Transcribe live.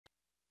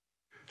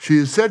She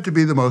is said to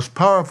be the most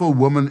powerful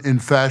woman in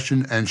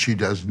fashion, and she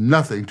does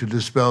nothing to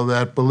dispel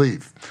that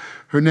belief.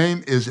 Her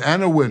name is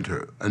Anna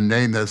Wintour, a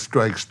name that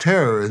strikes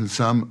terror in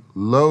some,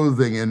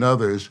 loathing in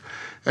others,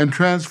 and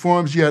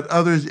transforms yet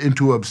others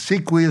into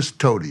obsequious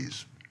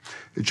toadies.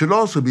 It should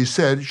also be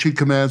said she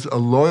commands a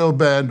loyal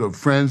band of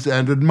friends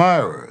and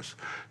admirers.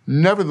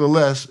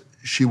 Nevertheless,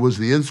 she was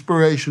the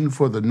inspiration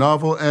for the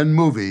novel and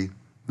movie,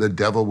 The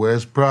Devil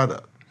Wears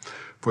Prada.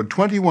 For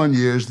 21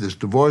 years, this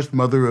divorced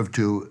mother of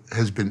two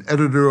has been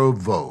editor of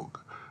Vogue,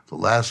 the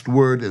last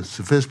word in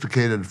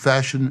sophisticated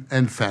fashion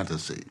and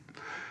fantasy.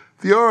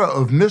 The aura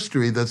of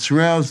mystery that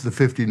surrounds the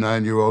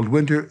 59-year-old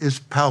Wintour is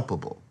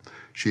palpable.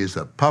 She is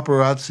a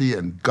paparazzi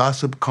and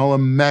gossip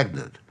column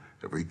magnet.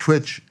 Every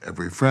twitch,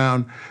 every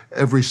frown,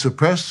 every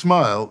suppressed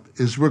smile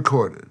is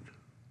recorded.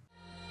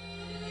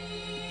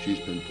 She's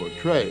been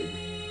portrayed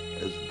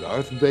as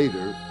Darth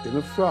Vader in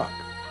a frock,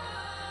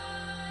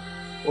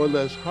 or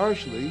less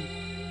harshly,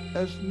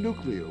 as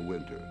Nuclear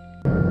Wintour.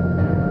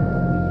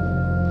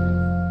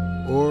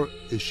 Or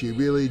is she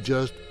really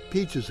just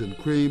peaches and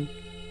cream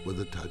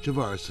with a touch of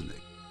arsenic?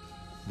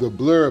 The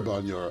blurb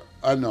on your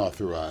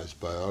unauthorized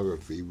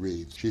biography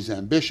reads, she's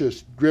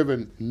ambitious,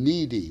 driven,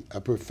 needy,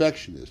 a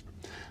perfectionist.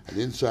 An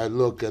inside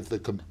look at the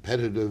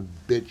competitive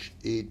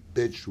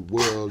bitch-eat-bitch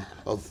world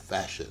of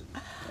fashion.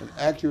 An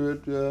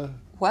accurate...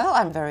 Well,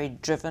 I'm very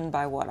driven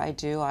by what I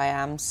do. I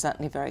am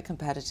certainly very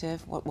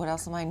competitive. What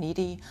else am I?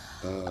 Needy?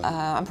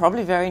 I'm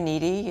probably very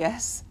needy,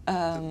 yes.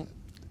 A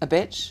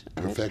bitch.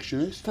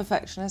 Perfectionist?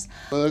 Perfectionist.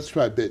 Well, let's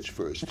try bitch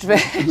first.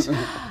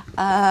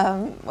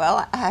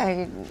 Well,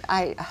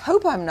 I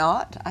hope I'm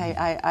not.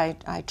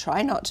 I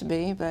try not to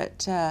be,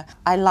 but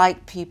I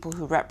like people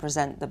who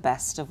represent the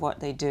best of what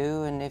they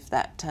do, and if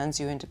that turns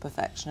you into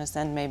perfectionist,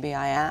 then maybe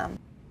I am.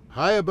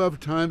 High above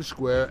Times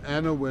Square,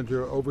 Anna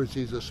Wintour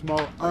oversees a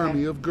small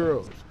army of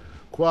girls,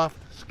 coiffed,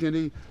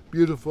 skinny,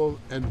 beautiful,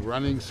 and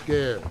running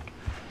scared.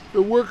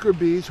 The worker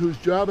bees whose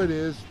job it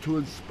is to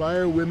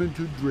inspire women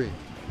to dream.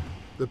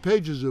 The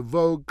pages of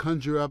Vogue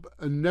conjure up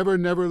a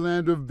never-never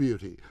land of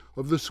beauty,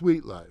 of the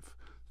sweet life.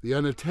 The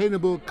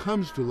unattainable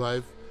comes to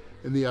life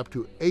in the up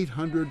to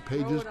 800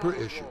 pages per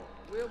issue.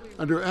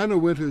 Under Anna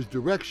Wintour's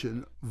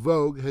direction,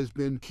 Vogue has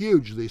been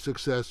hugely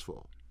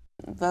successful.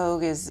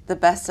 Vogue is the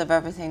best of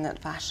everything that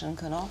fashion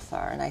can offer,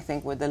 and I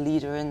think we're the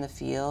leader in the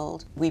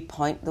field. We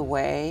point the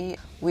way.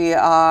 We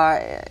are,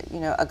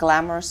 a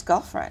glamorous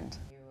girlfriend.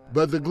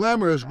 But the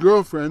glamorous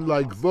girlfriend,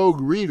 like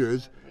Vogue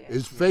readers,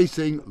 is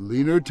facing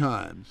leaner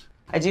times.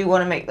 I do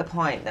want to make the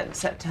point that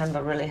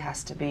September really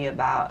has to be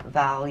about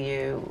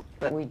value,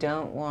 but we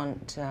don't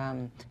want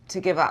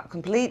to give up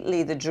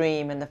completely the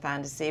dream and the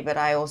fantasy, but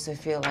I also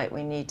feel like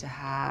we need to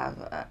have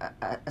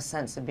a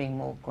sense of being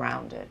more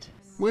grounded.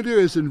 Wintour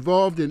is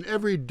involved in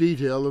every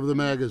detail of the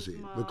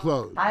magazine, the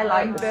clothes. I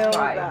like the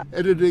stripe.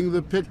 Editing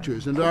the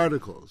pictures and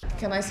articles.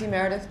 Can I see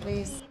Meredith,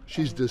 please?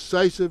 She's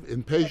decisive,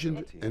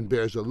 impatient, and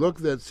bears a look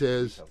that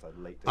says,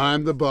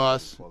 I'm the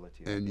boss,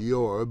 and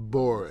you're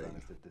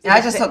boring. I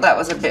just thought that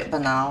was a bit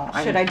banal.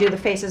 Should I do the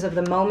faces of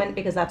the moment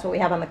because that's what we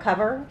have on the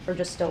cover, or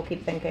just still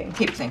keep thinking?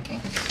 Keep thinking.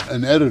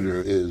 An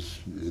editor is,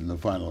 in the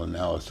final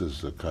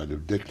analysis, a kind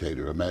of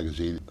dictator. A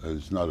magazine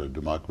is not a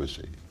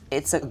democracy.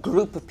 It's a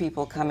group of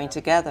people coming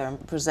together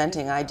and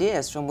presenting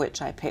ideas from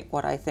which I pick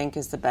what I think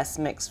is the best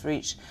mix for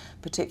each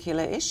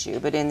particular issue.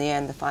 But in the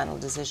end, the final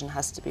decision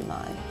has to be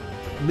mine.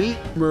 Meet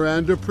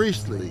Miranda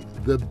Priestley,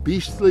 the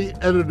beastly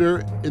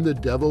editor in The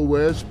Devil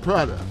Wears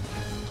Prada.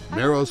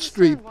 Meryl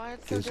Streep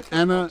is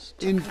Anna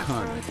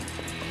incarnate.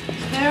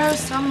 Is there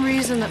some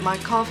reason that my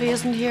coffee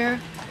isn't here?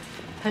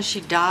 Has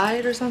she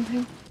died or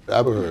something?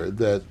 I've heard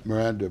that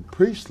Miranda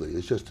Priestley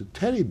is just a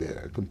teddy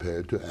bear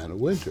compared to Anna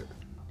Wintour.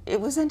 It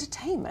was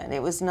entertainment.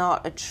 It was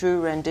not a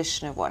true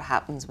rendition of what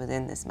happens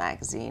within this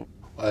magazine.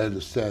 I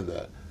understand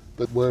that.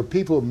 But where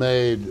people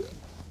made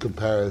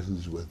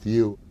comparisons with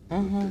you,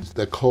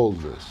 the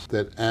coldness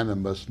that Anna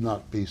must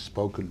not be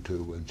spoken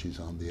to when she's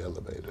on the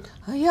elevator.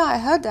 Oh yeah, I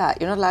heard that.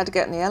 You're not allowed to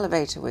get in the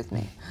elevator with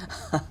me.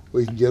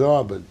 Well, you can get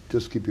on, but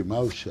just keep your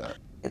mouth shut.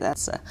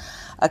 That's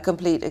a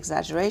complete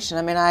exaggeration.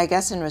 I mean, I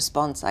guess in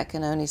response, I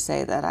can only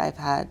say that I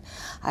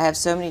have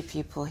so many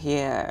people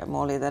here,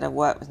 Morley, that have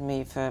worked with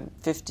me for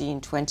 15,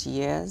 20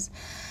 years.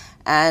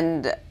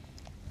 And,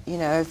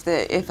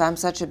 if I'm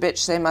such a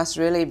bitch, they must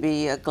really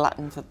be a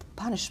glutton for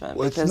punishment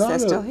because they're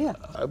still here.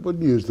 I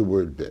wouldn't use the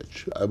word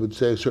bitch. I would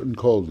say a certain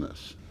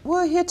coldness.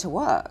 We're here to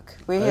work.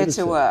 We're here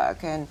to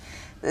work. And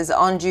there's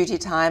on-duty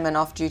time and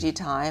off-duty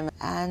time.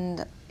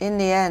 And in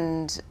the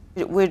end,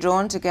 we're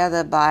drawn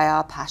together by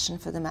our passion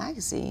for the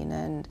magazine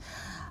and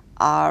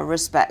our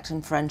respect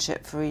and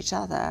friendship for each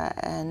other.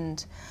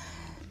 And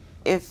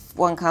if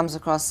one comes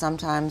across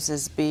sometimes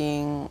as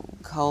being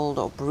cold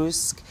or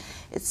brusque,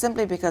 it's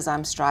simply because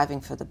I'm striving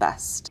for the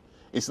best.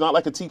 It's not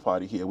like a tea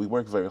party here. We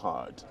work very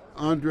hard.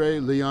 Andre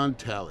Leon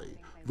Talley,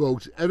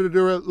 Vogue's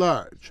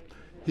editor-at-large.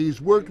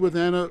 He's worked with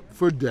Anna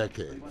for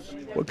decades.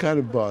 What kind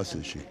of boss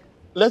is she?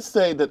 Let's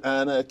say that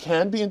Anna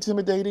can be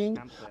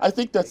intimidating. I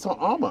think that's her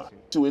armor,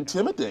 to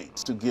intimidate,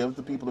 to give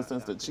the people a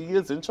sense that she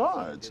is in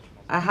charge.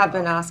 I have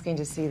been asking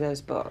to see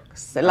those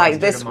books. Like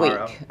this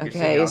week,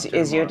 okay,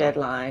 is your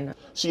deadline.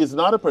 She is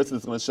not a person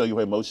that's going to show you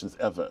her emotions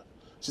ever.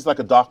 She's like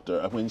a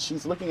doctor. When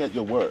she's looking at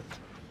your work,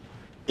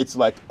 it's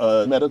like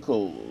a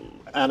medical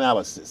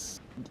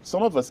analysis.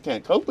 Some of us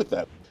can't cope with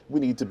that. We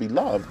need to be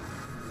loved.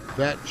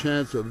 Fat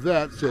chance of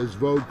that, says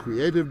Vogue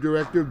creative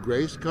director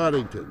Grace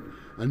Coddington,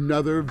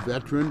 another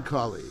veteran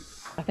colleague.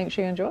 I think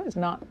she enjoys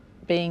not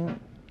being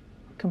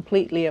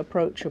completely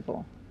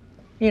approachable.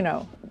 You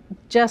know,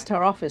 just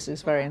her office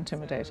is very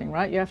intimidating,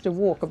 right? You have to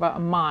walk about a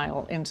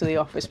mile into the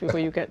office before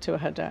you get to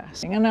her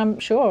desk. And I'm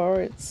sure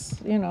it's,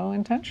 you know,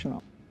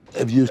 intentional.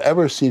 Have you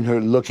ever seen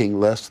her looking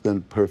less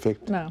than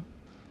perfect? No.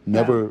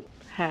 Never? No.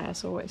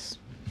 Has always.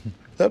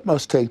 That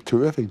must take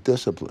terrific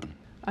discipline.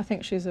 I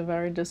think she's a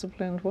very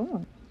disciplined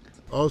woman.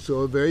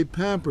 Also a very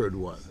pampered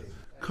one.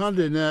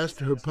 Condé Nast,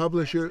 her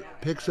publisher,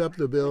 picks up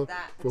the bill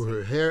for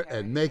her hair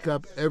and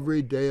makeup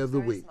every day of the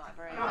week.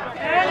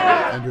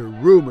 And her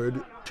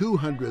rumored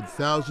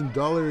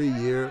 $200,000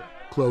 a year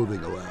clothing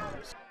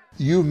allowance.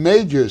 You've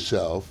made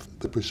yourself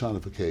the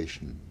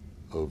personification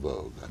of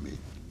Vogue. I mean,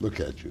 look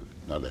at you,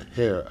 not a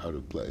hair out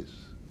of place.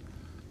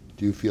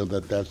 Do you feel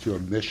that that's your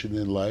mission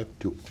in life,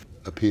 to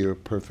appear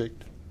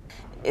perfect?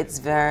 It's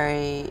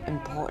very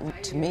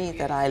important to me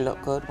that I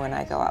look good when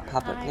I go out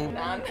publicly.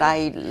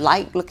 I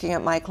like looking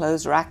at my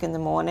clothes rack in the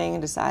morning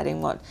and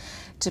deciding what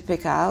to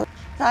pick out.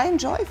 I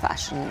enjoy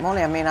fashion,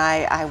 Morley. I mean,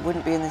 I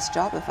wouldn't be in this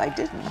job if I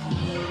didn't.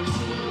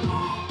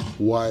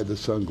 Why the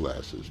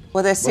sunglasses?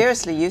 Well, they're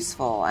seriously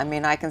useful. I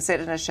mean, I can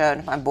sit in a show,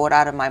 and if I'm bored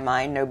out of my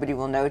mind, nobody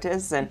will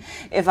notice. And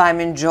if I'm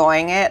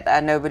enjoying it,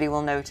 nobody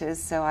will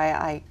notice. So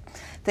I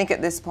think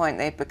at this point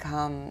they've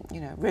become,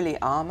 you know, really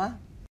armor.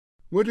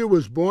 Wintour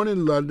was born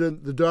in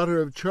London, the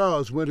daughter of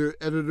Charles Wintour,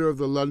 editor of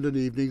the London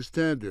Evening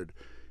Standard.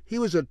 He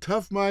was a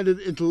tough-minded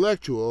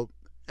intellectual.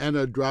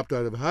 Anna dropped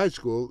out of high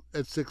school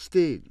at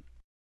 16.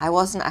 I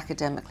wasn't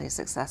academically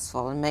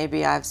successful, and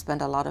maybe I've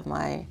spent a lot of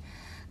my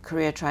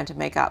career trying to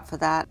make up for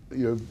that.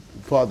 Your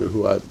father,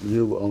 who I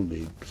knew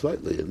only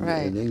slightly in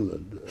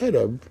England, had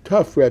a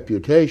tough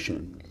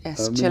reputation.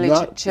 Yes,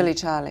 Chilly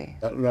Charlie.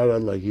 Not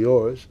unlike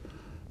yours.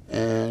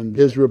 And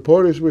his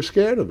reporters were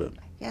scared of him.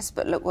 Yes,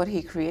 but look what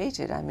he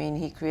created. I mean,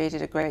 he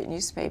created a great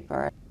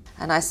newspaper.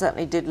 And I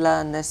certainly did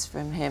learn this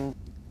from him.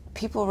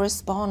 People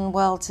respond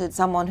well to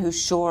someone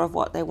who's sure of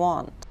what they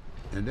want.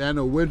 And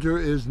Anna Wintour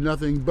is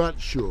nothing but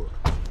sure.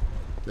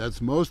 That's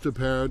most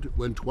apparent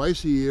when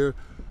twice a year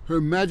Her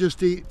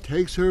Majesty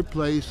takes her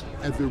place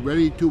at the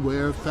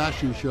ready-to-wear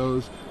fashion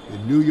shows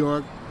in New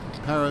York,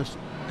 Paris,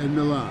 and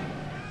Milan,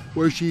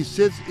 where she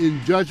sits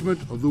in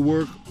judgment of the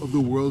work of the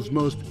world's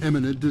most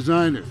eminent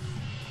designers.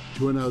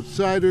 To an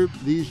outsider,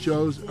 these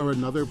shows are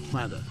another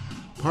planet,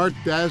 part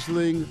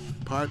dazzling,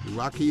 part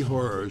rocky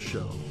horror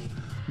show.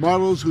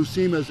 Models who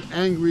seem as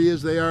angry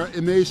as they are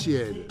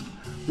emaciated,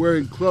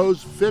 wearing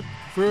clothes fit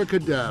for a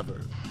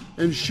cadaver,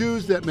 and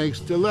shoes that make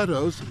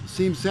stilettos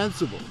seem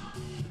sensible,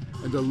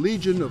 and a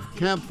legion of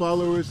camp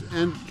followers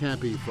and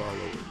campy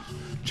followers,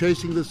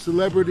 chasing the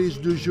celebrities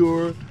du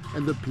jour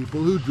and the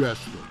people who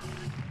dress them.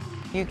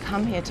 You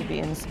come here to be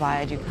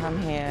inspired, you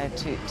come here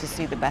to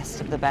see the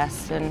best of the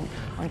best, and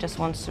one just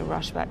wants to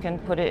rush back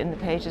and put it in the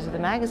pages of the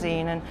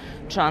magazine and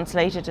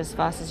translate it as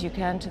fast as you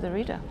can to the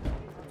reader.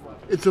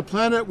 It's a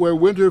planet where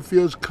Wintour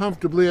feels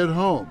comfortably at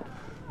home,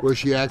 where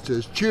she acts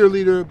as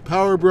cheerleader,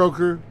 power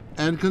broker,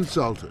 and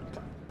consultant.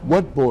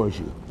 What bores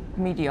you?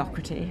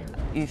 Mediocrity.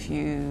 If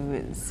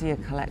you see a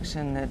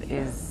collection that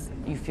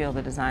you feel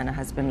the designer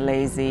has been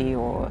lazy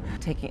or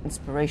taking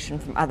inspiration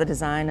from other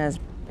designers,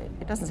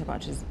 it doesn't so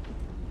much as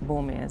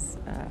bore me as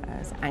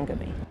anger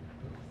me.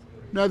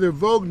 Neither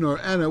Vogue nor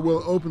Anna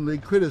will openly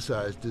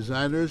criticize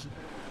designers.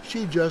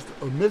 She just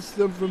omits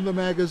them from the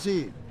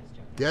magazine.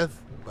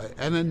 Death by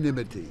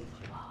anonymity.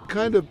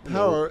 Kind of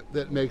power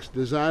that makes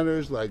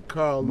designers like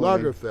Karl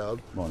Lagerfeld,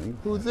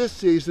 who this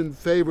season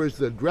favors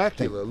the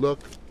Dracula look,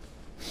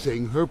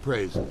 sing her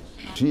praises.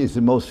 She is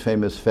the most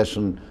famous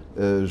fashion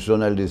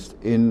journalist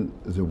in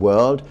the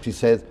world. She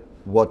says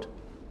what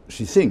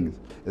she thinks.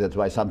 That's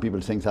why some people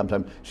think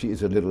sometimes she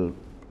is a little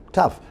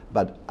tough,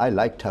 but I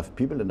like tough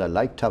people and I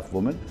like tough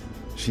women.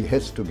 She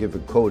has to give a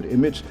cold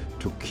image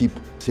to keep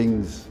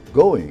things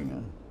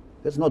going.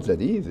 That's not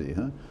that easy.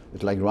 Huh?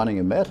 It's like running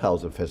a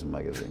madhouse, a fashion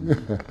magazine.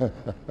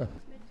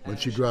 When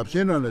she drops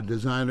in on a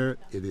designer,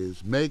 it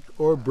is make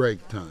or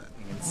break time.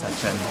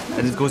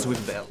 And it goes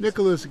with belt.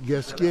 Nicolas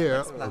Guesquier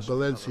of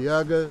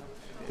Balenciaga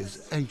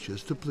is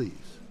anxious to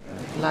please.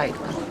 Like?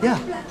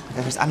 Yeah,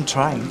 I'm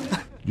trying.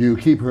 Do you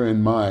keep her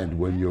in mind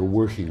when you're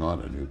working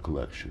on a new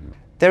collection?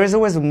 There is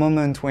always a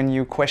moment when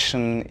you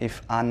question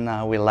if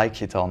Anna will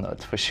like it or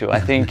not, for sure. I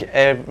think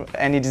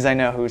any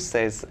designer who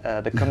says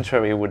the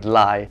contrary would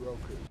lie.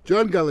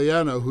 John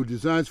Galliano, who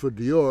designs for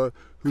Dior,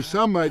 who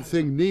some might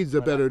think needs a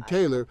better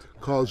tailor,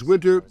 calls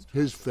Wintour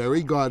his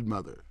fairy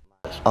godmother.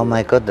 Oh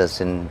my goodness,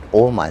 in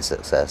all my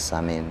success, I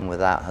mean,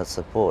 without her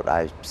support,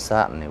 I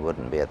certainly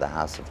wouldn't be at the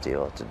House of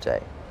Dior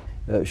today.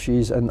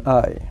 She's an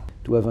eye.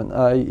 To have an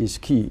eye is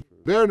key.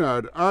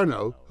 Bernard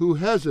Arnault, who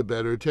has a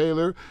better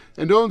tailor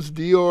and owns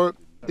Dior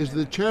is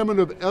the chairman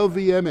of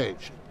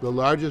LVMH, the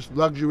largest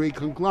luxury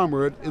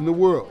conglomerate in the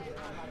world.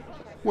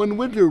 When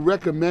Wintour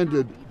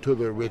recommended to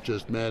the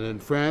richest man in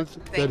France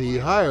that he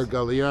hire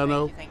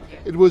Galliano,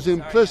 it was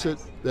implicit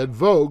that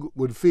Vogue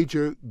would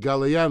feature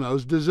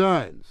Galliano's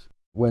designs.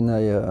 When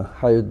I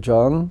hired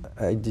John,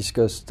 I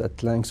discussed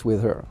at length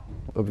with her.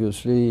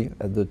 Obviously,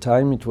 at the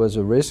time it was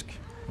a risk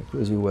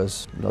because he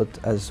was not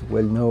as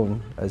well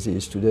known as he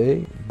is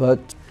today, but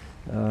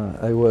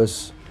I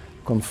was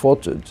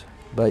comforted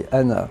by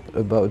Anna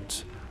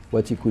about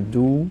what he could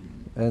do,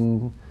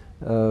 and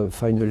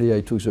finally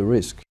I took the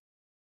risk.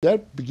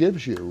 That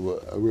gives you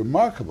a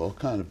remarkable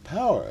kind of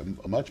power,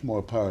 much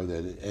more power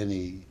than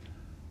any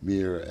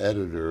mere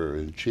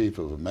editor-in-chief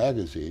of a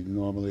magazine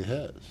normally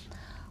has.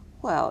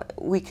 Well,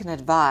 we can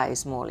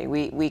advise, Morley.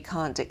 We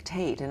can't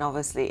dictate, and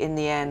obviously in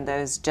the end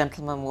those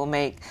gentlemen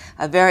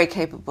are very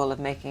capable of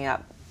making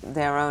up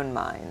their own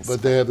minds.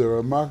 But they have the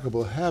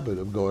remarkable habit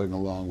of going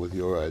along with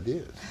your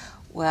ideas.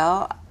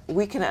 Well,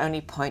 we can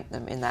only point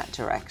them in that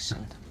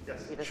direction.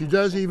 She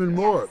does even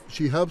more.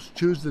 She helps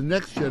choose the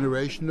next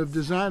generation of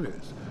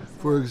designers.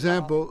 For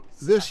example,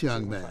 this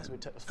young man,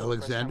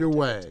 Alexander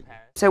Wang.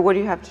 So what do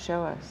you have to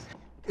show us?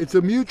 It's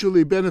a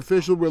mutually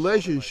beneficial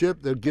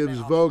relationship that gives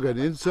Vogue an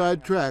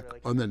inside track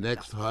on the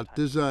next hot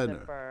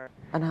designer.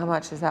 And how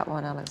much is that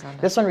one, Alexander?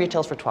 This one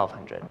retails for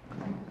 $1,200.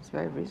 It's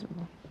very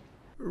reasonable.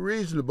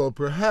 Reasonable,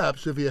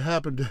 perhaps, if you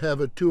happen to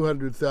have a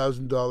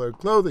 $200,000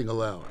 clothing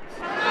allowance.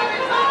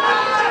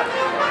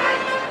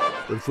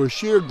 But for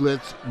sheer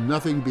glitz,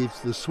 nothing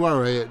beats the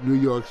soiree at New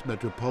York's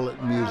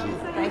Metropolitan Museum.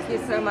 Thank you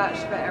so much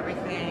for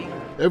everything.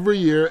 Every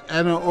year,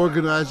 Anna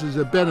organizes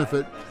a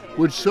benefit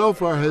which so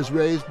far has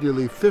raised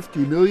nearly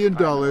 $50 million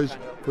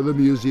for the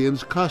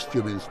museum's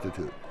Costume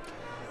Institute.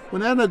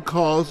 When Anna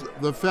calls,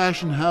 the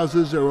fashion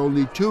houses are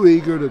only too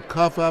eager to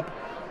cough up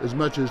as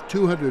much as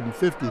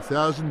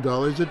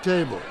 $250,000 a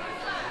table.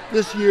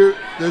 This year,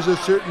 there's a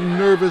certain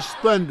nervous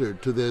splendor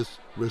to this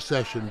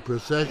recession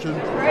procession.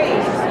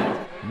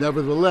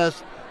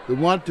 Nevertheless, the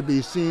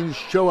want-to-be-seen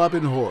show up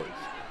in hordes.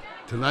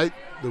 Tonight,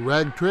 the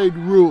rag trade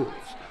rules.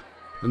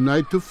 A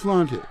night to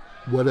flaunt it,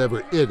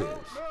 whatever it is.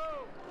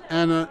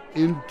 Anna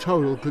in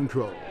total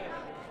control,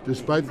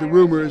 despite the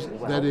rumors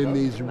that in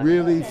these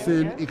really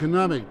thin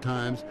economic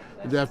times,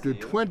 and after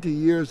 20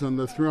 years on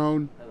the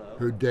throne,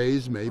 her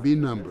days may be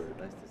numbered.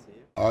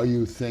 Are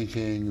you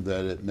thinking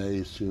that it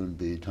may soon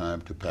be time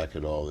to pack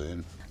it all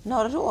in?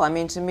 Not at all. I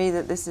mean, to me,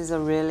 that this is a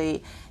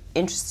really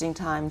interesting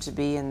time to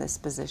be in this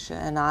position,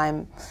 and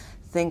I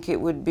think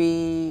it would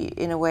be,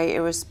 in a way,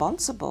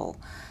 irresponsible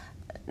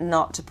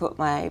not to put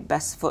my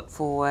best foot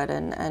forward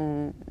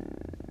and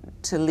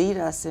to lead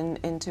us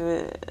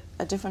into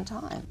a different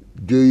time.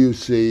 Do you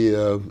see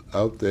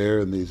out there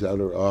in these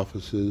outer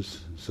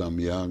offices some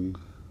young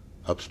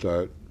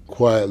upstart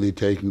quietly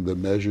taking the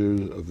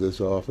measures of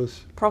this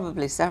office?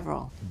 Probably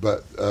several.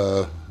 But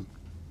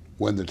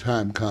when the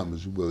time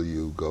comes, will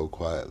you go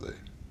quietly?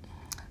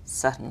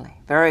 Certainly,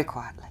 very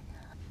quietly.